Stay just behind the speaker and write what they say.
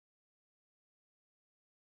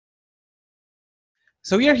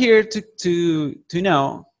So we are here to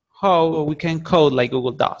know how we can code like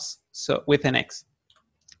Google does, so with an X.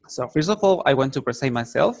 So first of all, I want to present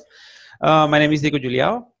myself. My name is Diego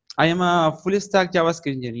Julião. I am a full stack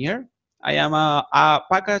JavaScript engineer. I am a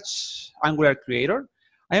package Angular creator.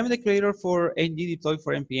 I am the creator for ng deploy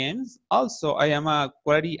for NPMs. Also, I am a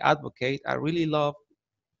quality advocate. I really love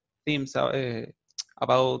themes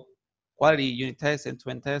about quality, unit tests,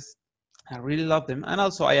 end-to-end tests. I really love them. And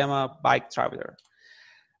also, I am a bike traveler.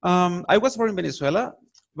 I was born in Venezuela,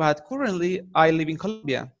 but currently I live in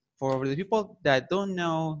Colombia. For the people that don't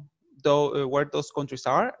know where those countries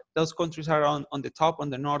are on the top, on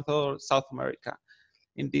the North or South America,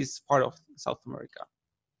 in this part of South America.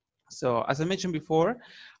 So as I mentioned before,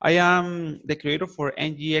 I am the creator for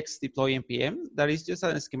ngx deploy npm. That is just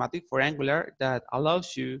a schematic for Angular that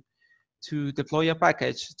allows you to deploy a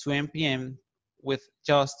package to npm with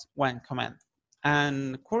just one command.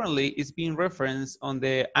 And currently it's being referenced on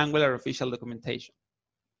the Angular official documentation.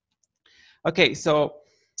 Okay, so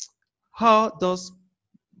how does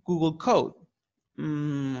Google code?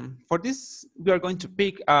 For this, we are going to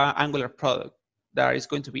pick an Angular product that is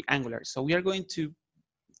going to be Angular. So we are going to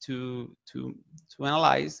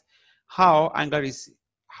analyze how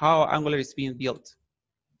Angular is being built.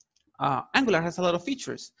 Angular has a lot of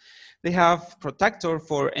features. They have protector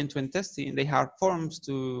for end-to-end testing. They have forms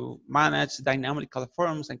to manage dynamical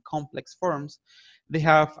forms and complex forms. They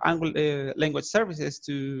have language services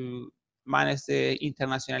to manage the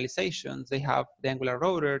internationalizations. They have the Angular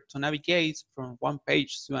router to navigate from one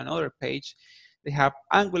page to another page. They have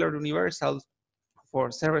Angular Universal for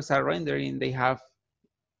server-side rendering. They have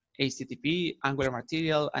HTTP, Angular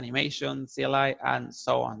Material, animation, CLI, and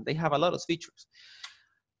so on. They have a lot of features.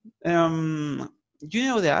 You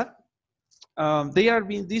know that they are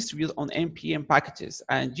being distributed on npm packages,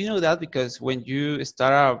 and you know that because when you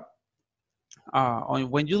start up,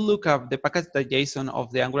 when you look up the package.json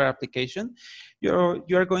of the Angular application, you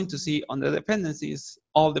are going to see on the dependencies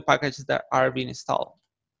all the packages that are being installed.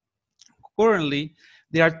 Currently,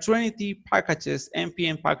 there are 20 packages,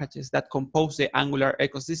 npm packages that compose the Angular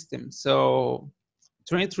ecosystem. So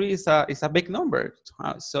 23 is a big number.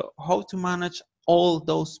 So how to manage all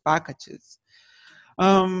those packages?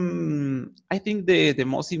 I think the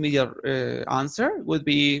most immediate answer would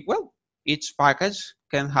be, well, each package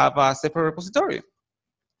can have a separate repository.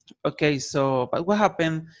 Okay, so, but what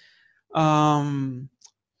happened?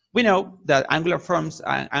 We know that Angular Forms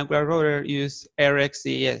and Angular Router use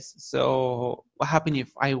RxJS. So what happens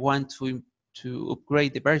if I want to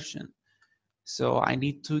upgrade the version? So I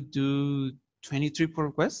need to do 23 pull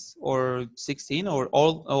requests or 16 or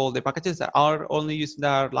all the packages that are only using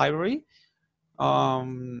that library.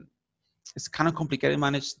 It's kind of complicated to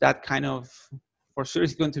manage that kind of, for sure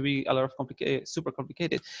it's going to be a lot of super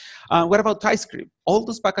complicated. What about TypeScript? All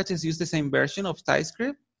those packages use the same version of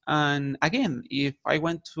TypeScript. And again, if I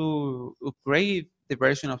want to upgrade the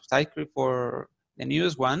version of TypeScript for the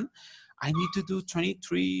newest one, I need to do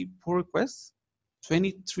 23 pull requests,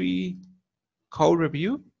 23 code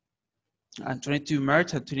review, and 22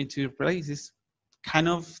 merge and 22 replaces. Kind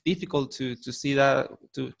of difficult to see that,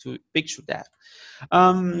 to picture that.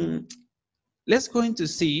 Let's going to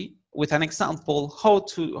see with an example how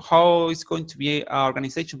it's going to be our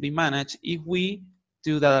organization be managed if we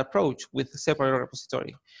do that approach with a separate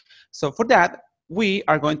repository. So for that, we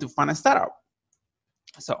are going to find a startup.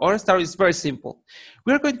 So our startup is very simple.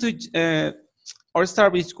 We are going to our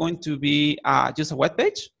startup is going to be just a web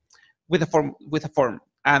page with a form,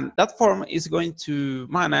 and that form is going to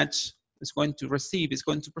manage, is going to receive, is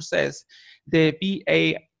going to process the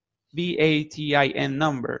BATIN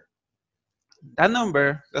number. That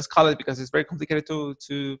number, let's call it, because it's very complicated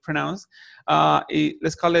to pronounce,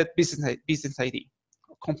 let's call it business ID,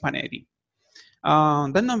 company ID.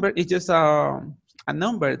 That number is just a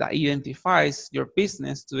number that identifies your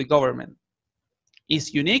business to the government.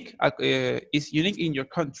 It's unique in your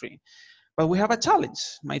country. But we have a challenge,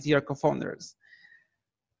 my dear co-founders.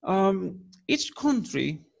 Each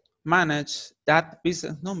country manages that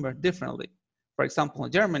business number differently. For example,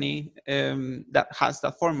 in Germany, that has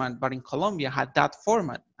that format, but in Colombia had that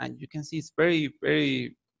format. And you can see it's very,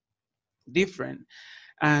 very different.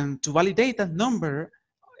 And to validate that number,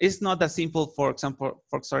 it's not that simple. For example,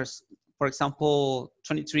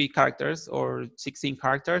 23 characters or 16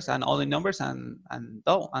 characters and all the numbers and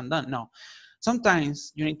done. No.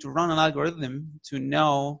 Sometimes you need to run an algorithm to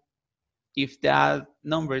know if that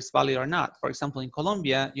number is valid or not. For example, in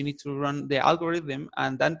Colombia, you need to run the algorithm,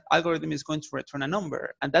 and that algorithm is going to return a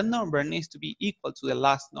number, and that number needs to be equal to the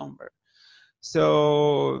last number.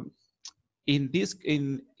 So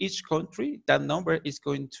in each country, that number is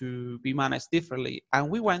going to be managed differently. And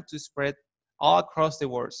we want to spread all across the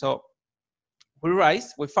world. So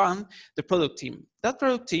we found the product team. That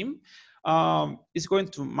product team is going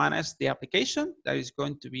to manage the application that is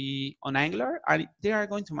going to be on Angular, and they are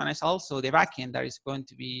going to manage also the backend that is going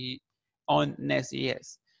to be on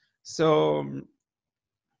NestJS. So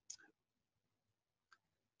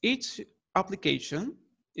each application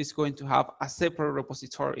is going to have a separate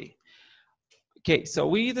repository. Okay, so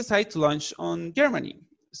we decided to launch on Germany.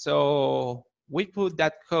 So we put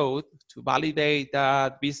that code to validate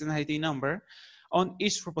that business ID number on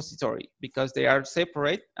each repository because they are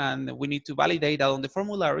separate, and we need to validate that on the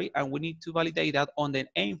formulary, and we need to validate that on the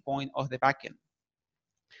endpoint of the backend.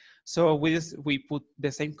 So we put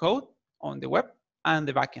the same code on the web and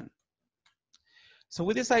the backend. So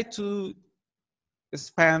we decide to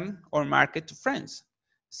expand our market to France.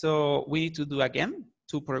 So we need to do again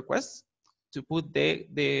 2 pull requests to put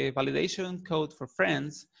the validation code for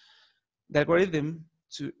France, the algorithm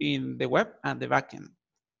in the web and the backend.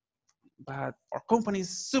 But our company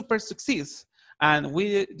is super success, and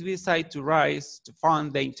we decide to rise to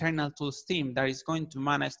fund the internal tools team that is going to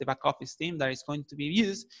manage the back office team that is going to be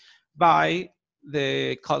used by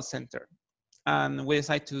the call center. And we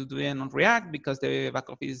decide to do it on React because the back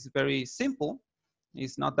office is very simple.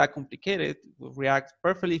 It's not that complicated. React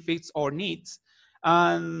perfectly fits our needs.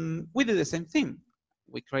 And we did the same thing.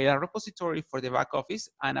 We create a repository for the back office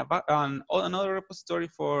and another repository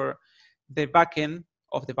for the backend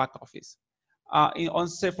of the back office on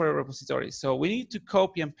separate repositories. So we need to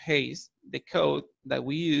copy and paste the code that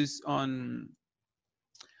we use on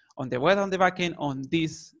the web and the backend on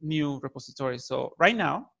this new repository. So right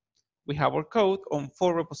now, we have our code on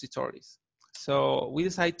 4 repositories. So we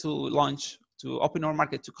decided to open our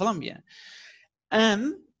market to Colombia.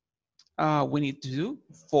 And we need to do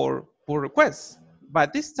 4 pull requests.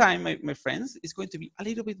 But this time, my friends, it's going to be a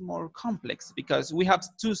little bit more complex because we have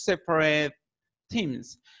 2 separate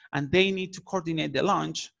teams, and they need to coordinate the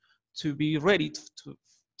launch to be ready to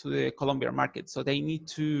the Colombian market. So they need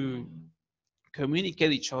to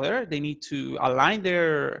communicate each other. They need to align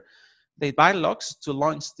their dialogues to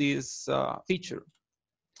launch this feature.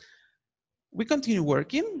 We continue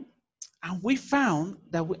working, and we found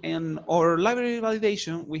that in our library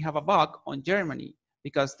validation, we have a bug on Germany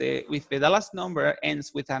because if the last number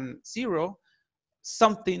ends with an 0,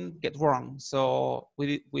 something gets wrong. So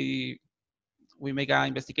we make an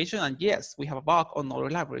investigation, and yes, we have a bug on our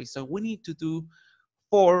library. So we need to do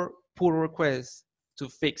 4 pull requests to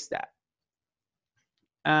fix that.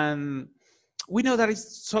 And we know that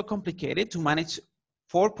it's so complicated to manage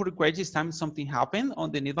 4 pull requests each time something happened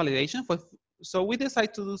on the need validation. So we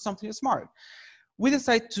decide to do something smart. We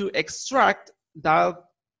decide to extract that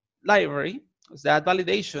library, that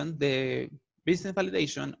validation, the business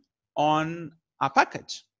validation, on a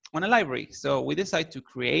package, on a library. So we decide to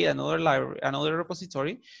create another library, another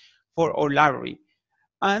repository for our library.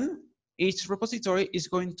 And each repository is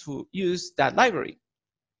going to use that library.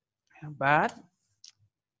 But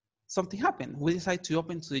something happened. We decided to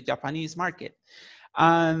open to the Japanese market.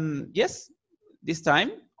 And yes, this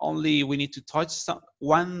time, only we need to touch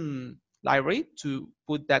one library to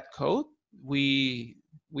put that code. We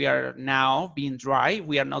are now being dry.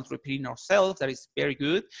 We are not repeating ourselves. That is very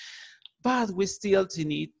good. But we still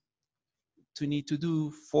need to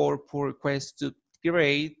do 4 pull requests to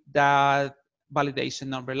create that validation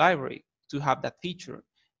number library to have that feature.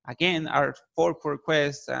 Again, our 4 pull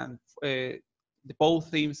requests, and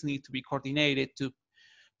both teams need to be coordinated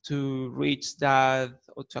to reach that,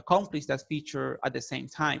 or to accomplish that feature at the same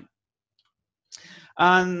time.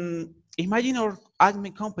 And imagine our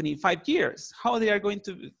admin company in 5 years, how they are going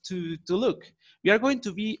to look. We are going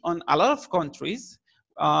to be on a lot of countries.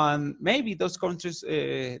 Maybe those countries,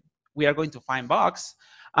 we are going to find bugs.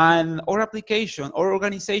 And our application, our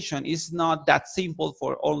organization is not that simple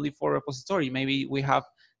for only 4 repository. Maybe we have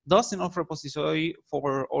dozens of repository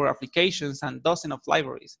for our applications and dozens of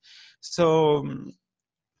libraries. So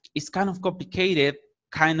it's kind of complicated,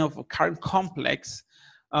 kind of complex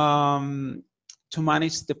to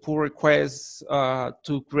manage the pull requests,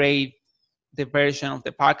 to create the version of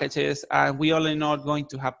the packages. And we only not going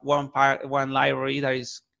to have one library that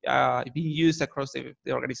is being used across the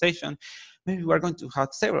organization. Maybe we're going to have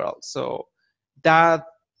several. So that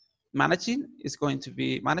management is going to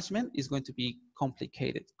be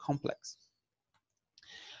complicated, complex.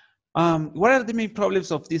 What are the main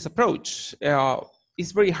problems of this approach?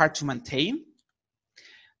 It's very hard to maintain.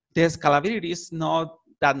 The scalability is not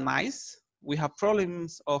that nice. We have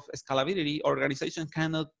problems of scalability. Organization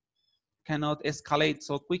cannot escalate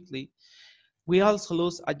so quickly. We also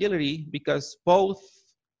lose agility because both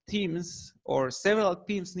teams or several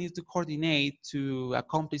teams need to coordinate to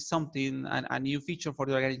accomplish something, a new feature for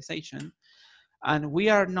the organization. And we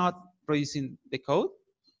are not producing the code.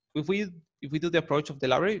 If we do the approach of the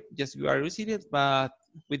library, yes, we are using it, but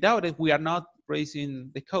without it, we are not producing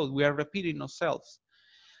the code. We are repeating ourselves.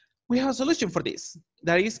 We have a solution for this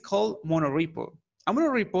that is called monorepo. A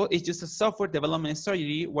monorepo is just a software development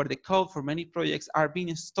strategy where the code for many projects are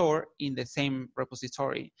being stored in the same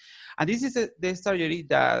repository. And this is the strategy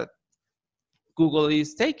that Google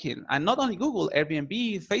is taking. And not only Google,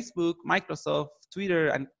 Airbnb, Facebook, Microsoft, Twitter,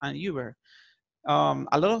 and Uber.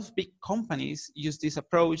 A lot of big companies use this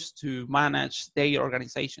approach to manage their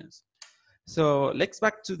organizations. So let's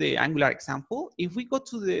back to the Angular example. If we go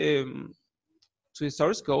to the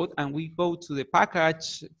source code and we go to the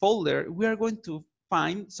package folder, we are going to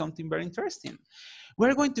find something very interesting.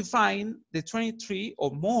 We're going to find the 23 or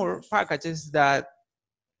more packages that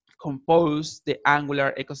compose the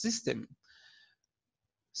Angular ecosystem.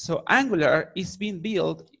 So Angular is being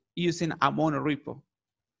built using a monorepo.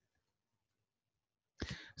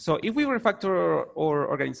 So if we refactor our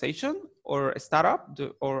organization or startup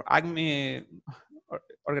or ACME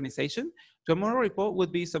organization to a monorepo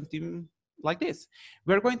would be something like this.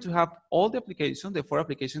 We're going to have all the applications, the 4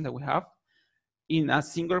 applications that we have in a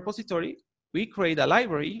single repository. We create a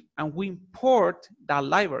library and we import that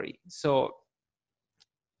library. So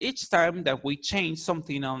each time that we change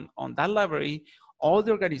something on that library, all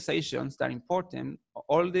the organizations that are important,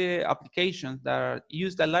 all the applications that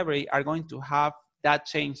use that library are going to have that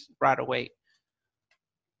change right away.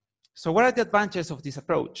 So what are the advantages of this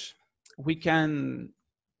approach? We can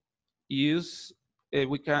use,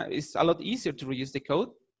 it's a lot easier to reuse the code.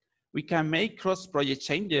 We can make cross-project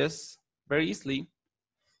changes very easily.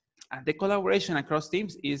 And the collaboration across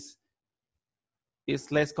teams is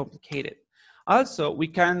less complicated. Also, we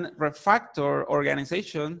can refactor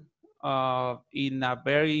organization in a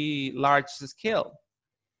very large scale.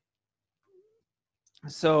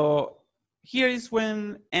 So here is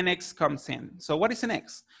when NX comes in. So what is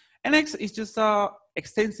NX? NX is just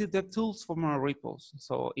extensive dev tools for monorepos.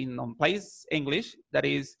 So in on-place English, that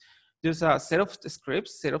is just a set of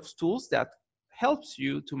scripts, set of tools that helps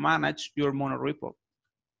you to manage your monorepo.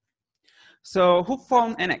 So who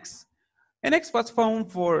found NX? NX was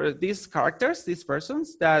found for these characters, these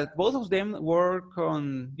persons, that both of them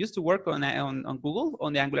used to work on Google,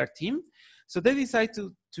 on the Angular team. So they decided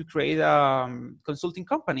to create a consulting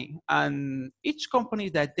company. And each company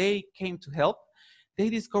that they came to help, they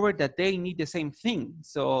discovered that they need the same thing.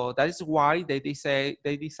 So that is why they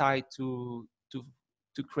decide to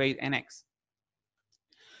create NX.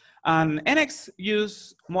 And NX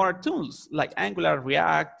use more tools like Angular,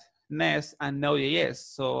 React, Nest, and Node.js.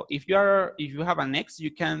 So if you have an Next,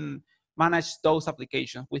 you can manage those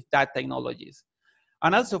applications with that technologies.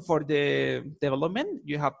 And also for the development,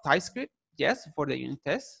 you have TypeScript, yes, for the unit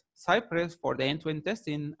tests, Cypress for the end-to-end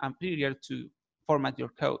testing, and Prettier to format your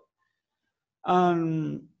code.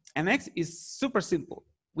 NX is super simple.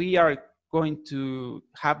 We are going to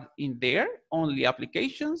have in there only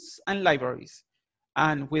applications and libraries.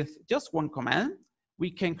 And with just one command,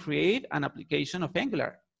 we can create an application of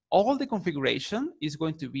Angular. All the configuration is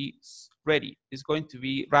going to be ready. It's going to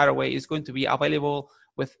be right away. It's going to be available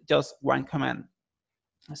with just one command.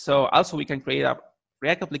 So also we can create a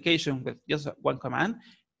React application with just one command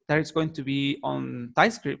that is going to be on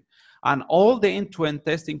TypeScript. And all the end-to-end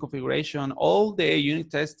testing configuration, all the unit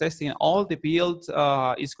testing, all the builds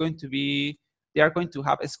is going to be, they are going to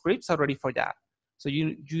have scripts already for that. So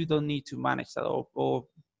you don't need to manage that or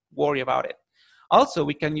worry about it. Also,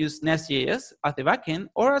 we can use NestJS at the backend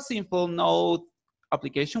or a simple Node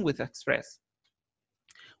application with Express.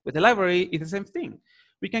 With the library, it's the same thing.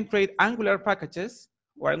 We can create Angular packages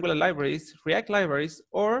or Angular libraries, React libraries,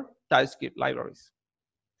 or TypeScript libraries.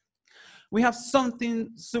 We have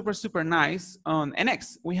something super, super nice on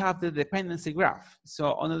NX. We have the dependency graph.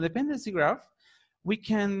 So on the dependency graph, we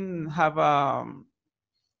can have a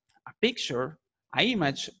picture, an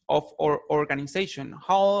image of our organization.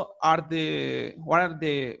 What are the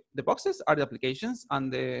boxes are the applications,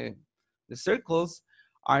 and the circles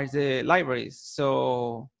are the libraries.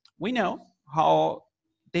 So we know how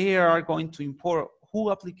they are going to import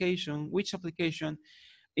which application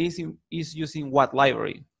is using what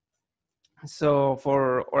library. So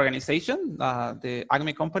for organization, the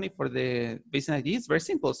ACME company for the business ID is very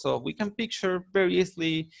simple. So we can picture very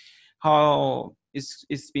easily how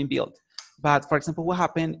it's being built. But for example, what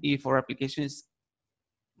happens if our application is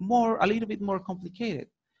a little bit more complicated,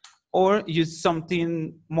 or use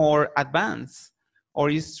something more advanced, or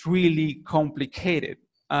is really complicated?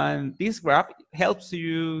 And this graph helps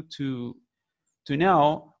you to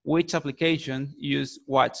know which application use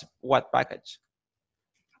what package.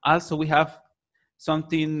 Also, we have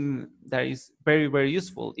something that is very, very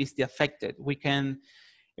useful is the affected. We can,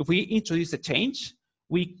 if we introduce a change,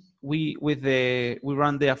 we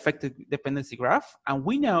run the affected dependency graph, and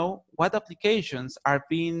we know what applications are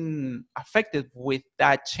being affected with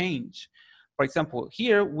that change. For example,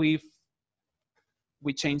 here we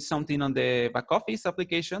changed something on the back office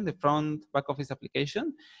application, the front back office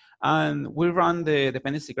application, and we run the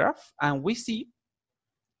dependency graph, and we see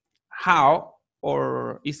how,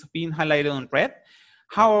 or is being highlighted on red,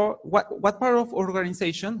 how what part of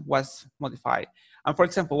organization was modified. And for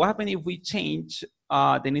example, what happens if we change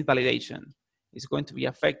the need validation? It's going to be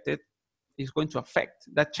affected. It's going to affect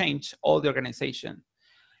that change all the organization.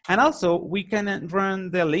 And also, we can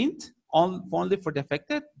run the lint only for the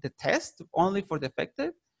affected, the test only for the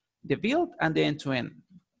affected, the build, and the end-to-end.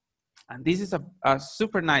 And this is a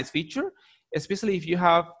super nice feature, especially if you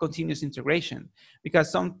have continuous integration,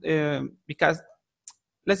 because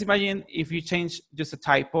let's imagine if you change just a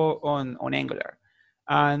typo on Angular,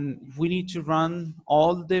 and we need to run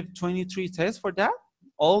all the 23 tests for that,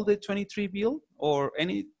 all the 23 build, or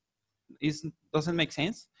any, doesn't make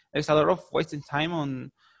sense. There's a lot of wasting time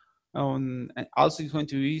on also it's going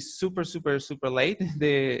to be super late,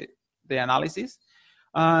 the analysis.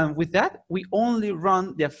 With that, we only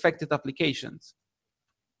run the affected applications.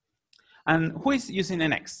 And who is using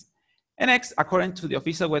NX? NX, according to the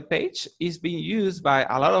official webpage, is being used by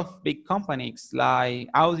a lot of big companies like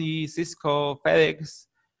Audi, Cisco, FedEx,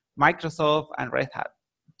 Microsoft, and Red Hat.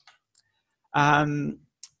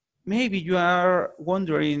 Maybe you are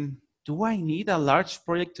wondering, do I need a large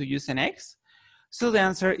project to use NX? So the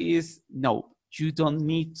answer is no. You don't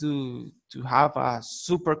need to have a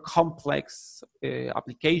super complex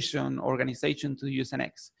application organization to use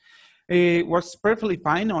NX. It works perfectly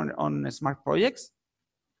fine on smart projects.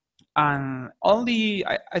 And only,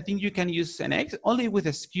 I think you can use NX only with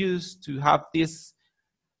excuse to have these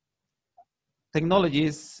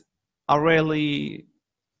technologies already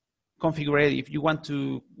configured. If you want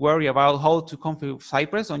to worry about how to configure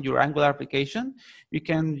Cypress on your Angular application, you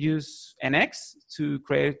can use NX to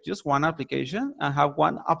create just one application and have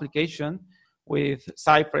one application with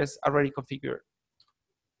Cypress already configured.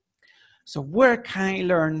 So where can I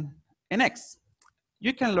learn NX?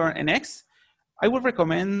 You can learn NX. I would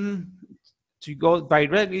recommend to go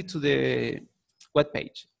directly to the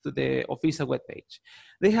webpage, to the official webpage.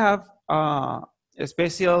 They have a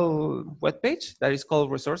special webpage that is called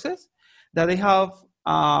resources, that they have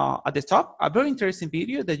at the top a very interesting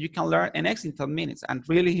video that you can learn NX in 10 minutes. And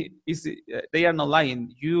really, they are not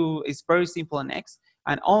lying. It's very simple NX,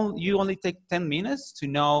 and you only take 10 minutes to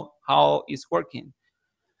know how it's working.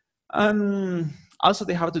 Also,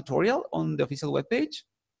 they have a tutorial on the official webpage,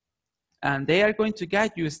 and they are going to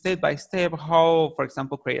guide you step by step how, for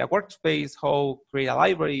example, create a workspace, how create a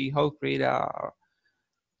library, how create an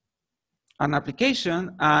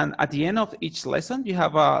application. And at the end of each lesson, you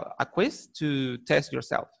have a quiz to test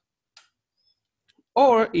yourself.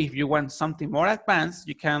 Or if you want something more advanced,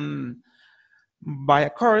 you can buy a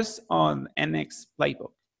course on NX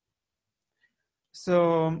Playbook.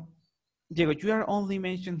 So, Diego, you are only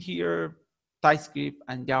mentioned here TypeScript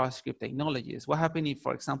and JavaScript technologies. What happens if,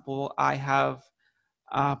 for example, I have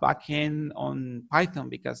a backend on Python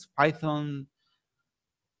because Python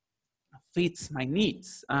fits my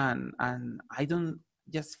needs and I don't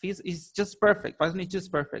just fit, it's just perfect. Python is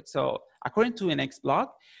just perfect. So according to NX blog,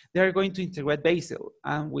 they're going to integrate Bazel.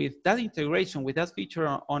 And with that integration, with that feature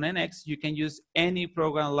on NX, you can use any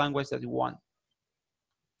programming language that you want.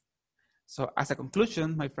 So as a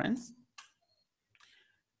conclusion, my friends,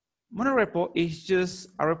 Monorepo is just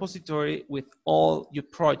a repository with all your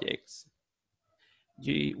projects.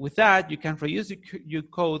 With that, you can reuse your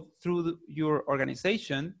code through your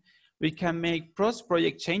organization. We can make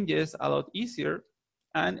cross-project changes a lot easier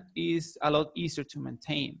and is a lot easier to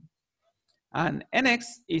maintain. And NX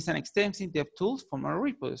is an extensive dev tool for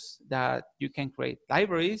monorepos that you can create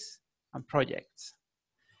libraries and projects.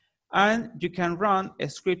 And you can run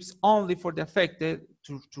scripts only for the affected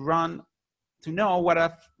to know what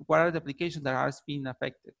are the applications that are being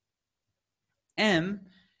affected. And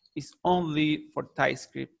it's only for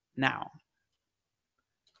TypeScript now.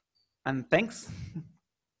 And thanks.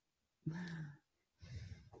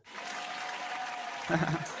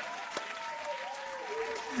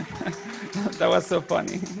 That was so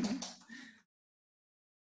funny.